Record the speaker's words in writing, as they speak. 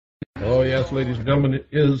Oh, yes, ladies and gentlemen, it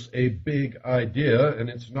is a big idea, and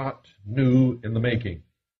it's not new in the making.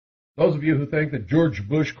 Those of you who think that George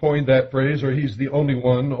Bush coined that phrase, or he's the only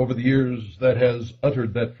one over the years that has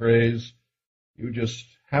uttered that phrase, you just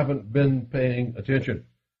haven't been paying attention.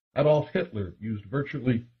 Adolf Hitler used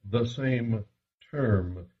virtually the same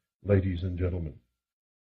term, ladies and gentlemen.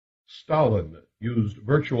 Stalin used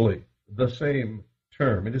virtually the same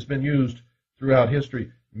term. It has been used throughout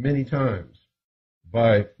history many times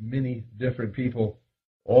by many different people,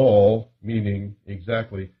 all meaning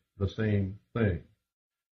exactly the same thing.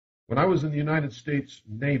 When I was in the United States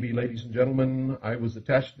Navy, ladies and gentlemen, I was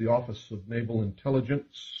attached to the Office of Naval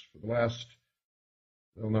Intelligence for the last,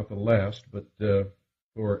 well, not the last, but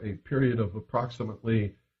for a period of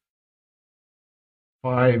approximately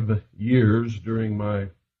 5 years during my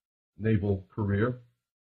naval career.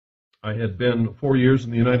 I had been 4 years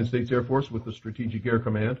in the United States Air Force with the Strategic Air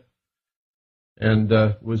Command, and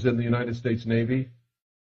was in the United States Navy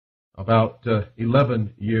about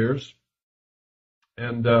 11 years.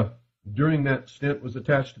 And during that stint was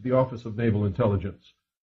attached to the Office of Naval Intelligence,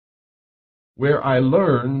 where I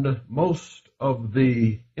learned most of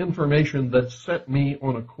the information that set me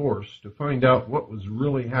on a course to find out what was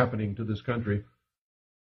really happening to this country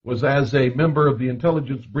was as a member of the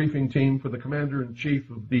intelligence briefing team for the Commander-in-Chief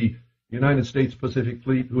of the United States Pacific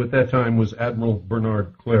Fleet, who at that time was Admiral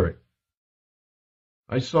Bernard Clary.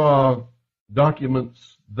 I saw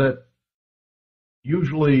documents that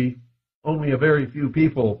usually only a very few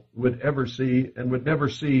people would ever see, and would never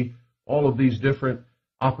see all of these different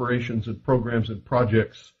operations and programs and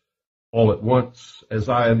projects all at once, as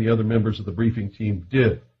I and the other members of the briefing team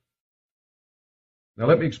did. Now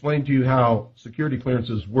let me explain to you how security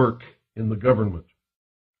clearances work in the government.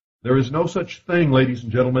 There is no such thing, ladies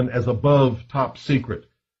and gentlemen, as above top secret.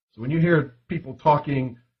 So when you hear people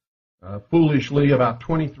talking foolishly about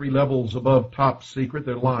 23 levels above top secret,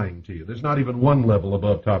 they're lying to you. There's not even one level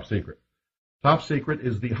above top secret. Top secret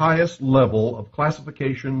is the highest level of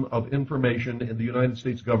classification of information in the United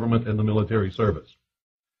States government and the military service.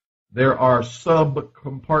 There are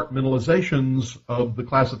sub-compartmentalizations of the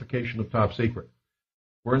classification of top secret.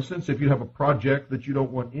 For instance, if you have a project that you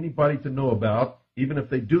don't want anybody to know about, even if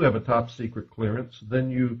they do have a top secret clearance, then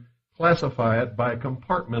you classify it by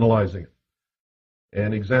compartmentalizing it.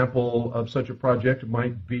 An example of such a project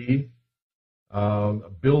might be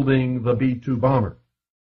building the B-2 bomber,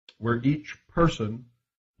 where each person,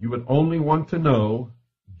 you would only want to know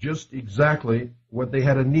just exactly what they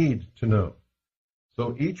had a need to know.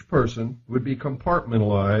 So each person would be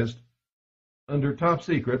compartmentalized under top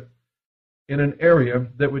secret in an area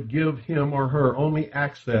that would give him or her only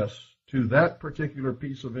access to that particular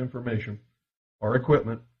piece of information or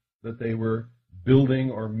equipment that they were building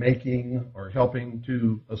or making or helping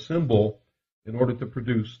to assemble in order to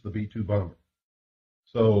produce the B-2 bomber.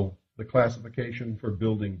 So the classification for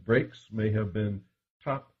building brakes may have been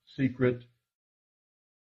top secret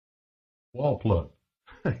wall plug.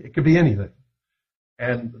 It could be anything.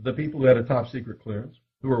 And the people who had a top secret clearance,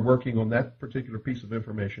 who were working on that particular piece of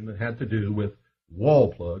information that had to do with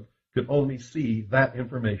wall plug, could only see that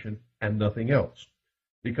information and nothing else.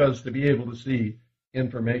 Because to be able to see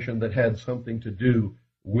information that had something to do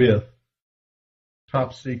with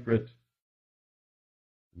top secret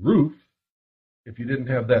roof, if you didn't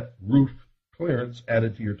have that roof clearance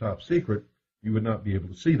added to your top secret, you would not be able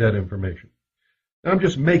to see that information. Now, I'm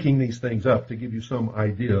just making these things up to give you some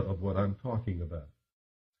idea of what I'm talking about.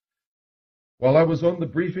 While I was on the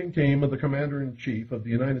briefing team of the Commander-in-Chief of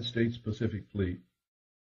the United States Pacific Fleet,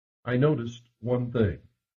 I noticed one thing.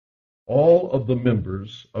 All of the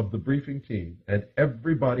members of the briefing team and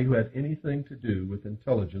everybody who had anything to do with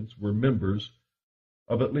intelligence were members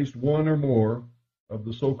of at least one or more of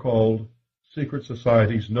the so-called secret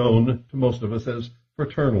societies known to most of us as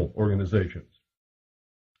fraternal organizations.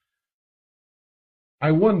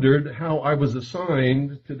 I wondered how I was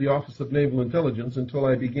assigned to the Office of Naval Intelligence until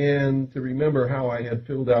I began to remember how I had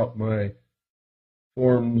filled out my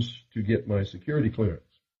forms to get my security clearance.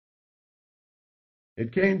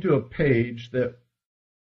 It came to a page that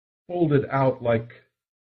folded out like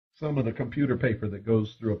some of the computer paper that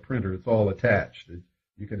goes through a printer. It's all attached.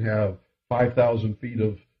 You can have 5,000 feet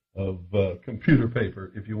of computer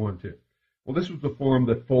paper if you want to. Well, this was the form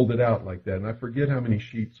that folded out like that, and I forget how many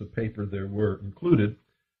sheets of paper there were included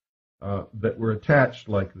that were attached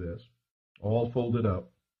like this, all folded up,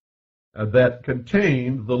 that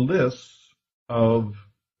contained the lists of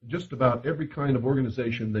just about every kind of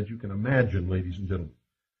organization that you can imagine, ladies and gentlemen.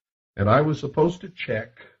 And I was supposed to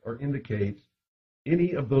check or indicate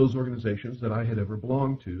any of those organizations that I had ever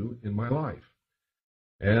belonged to in my life.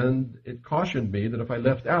 And it cautioned me that if I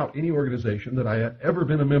left out any organization that I had ever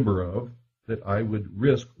been a member of, that I would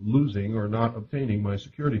risk losing or not obtaining my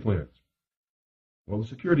security clearance. Well, the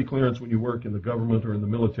security clearance when you work in the government or in the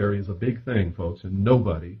military is a big thing, folks, and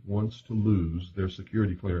nobody wants to lose their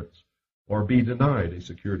security clearance or be denied a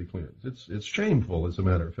security clearance. It's shameful, as a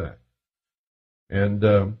matter of fact.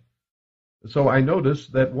 And so I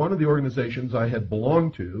noticed that one of the organizations I had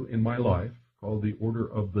belonged to in my life, called the Order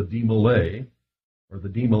of the Demolay, or the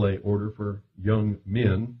Demolay Order for Young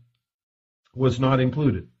Men, was not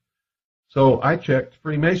included. So I checked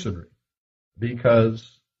Freemasonry,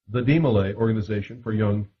 because the Demolay organization for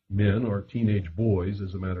young men, or teenage boys,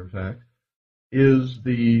 as a matter of fact, is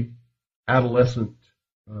the adolescent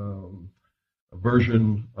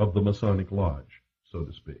version of the Masonic Lodge, so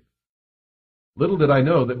to speak. Little did I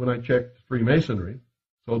know that when I checked Freemasonry,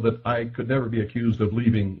 so that I could never be accused of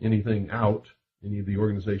leaving anything out, any of the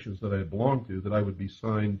organizations that I had belonged to, that I would be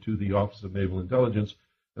signed to the Office of Naval Intelligence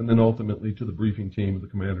and then ultimately to the briefing team of the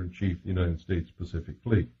Commander-in-Chief of the United States Pacific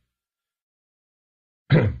Fleet.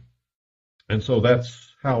 And so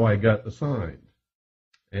that's how I got assigned.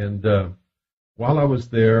 And while I was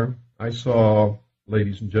there, I saw,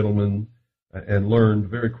 ladies and gentlemen, and learned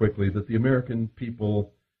very quickly that the American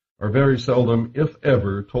people are very seldom, if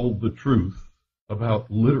ever, told the truth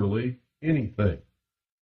about literally anything.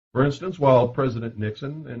 For instance, while President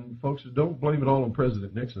Nixon, and folks, don't blame it all on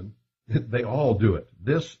President Nixon, they all do it.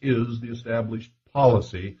 This is the established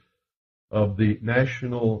policy of the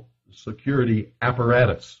national security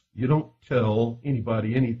apparatus. You don't tell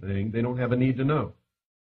anybody anything they don't have a need to know.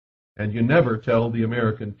 And you never tell the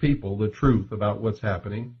American people the truth about what's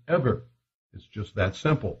happening, ever. It's just that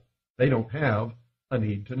simple. They don't have a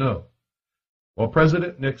need to know. Well,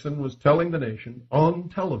 President Nixon was telling the nation on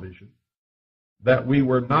television that we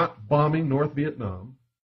were not bombing North Vietnam,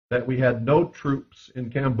 that we had no troops in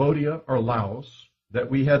Cambodia or Laos, that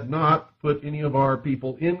we had not put any of our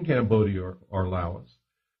people in Cambodia or Laos,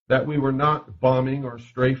 that we were not bombing or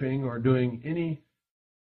strafing or doing any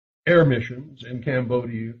air missions in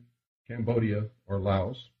Cambodia or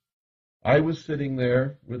Laos. I was sitting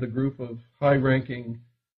there with a group of high-ranking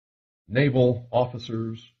naval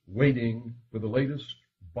officers waiting for the latest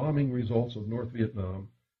bombing results of North Vietnam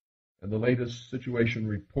and the latest situation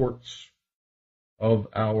reports of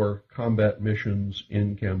our combat missions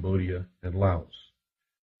in Cambodia and Laos.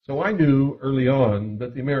 So I knew early on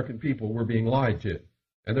that the American people were being lied to.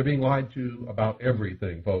 And they're being lied to about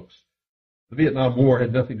everything, folks. The Vietnam War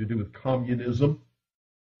had nothing to do with communism,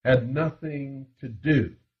 had nothing to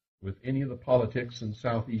do with any of the politics in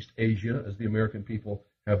Southeast Asia, as the American people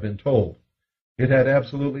have been told. It had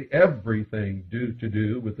absolutely everything to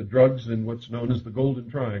do with the drugs in what's known as the Golden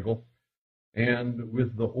Triangle and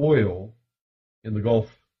with the oil in the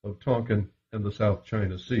Gulf of Tonkin and the South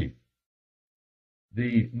China Sea.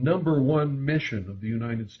 The number one mission of the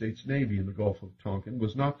United States Navy in the Gulf of Tonkin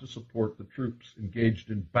was not to support the troops engaged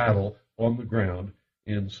in battle on the ground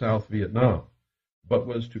in South Vietnam, but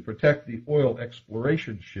was to protect the oil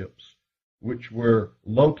exploration ships which were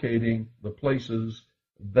locating the places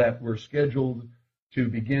that were scheduled to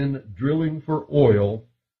begin drilling for oil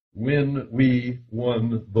when we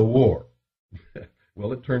won the war.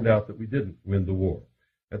 Well, it turned out that we didn't win the war.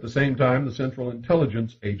 At the same time, the Central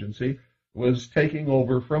Intelligence Agency was taking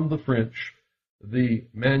over from the French the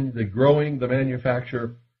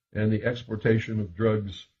manufacture and the exportation of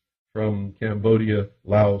drugs from Cambodia,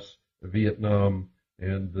 Laos, Vietnam,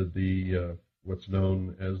 and the what's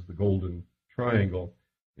known as the Golden Triangle,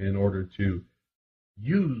 in order to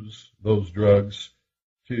use those drugs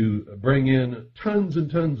to bring in tons and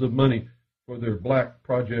tons of money for their black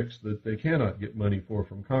projects that they cannot get money for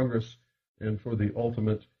from Congress, and for the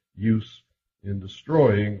ultimate use in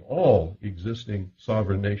destroying all existing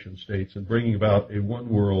sovereign nation states and bringing about a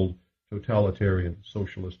one-world totalitarian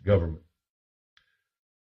socialist government.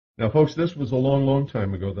 Now, folks, this was a long, long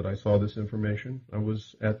time ago that I saw this information. I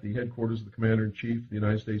was at the headquarters of the Commander-in-Chief of the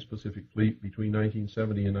United States Pacific Fleet between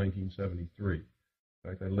 1970 and 1973. In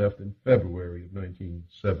fact, I left in February of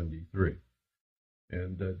 1973.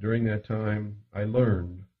 And during that time, I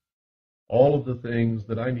learned all of the things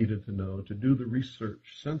that I needed to know to do the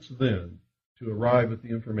research since then to arrive at the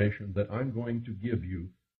information that I'm going to give you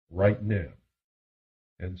right now.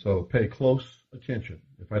 And so pay close attention.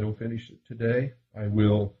 If I don't finish it today, I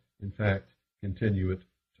will, in fact, continue it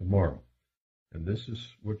tomorrow. And this is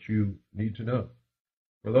what you need to know.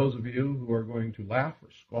 For those of you who are going to laugh or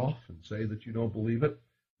scoff and say that you don't believe it,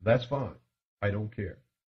 that's fine. I don't care.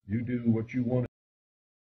 You do what you want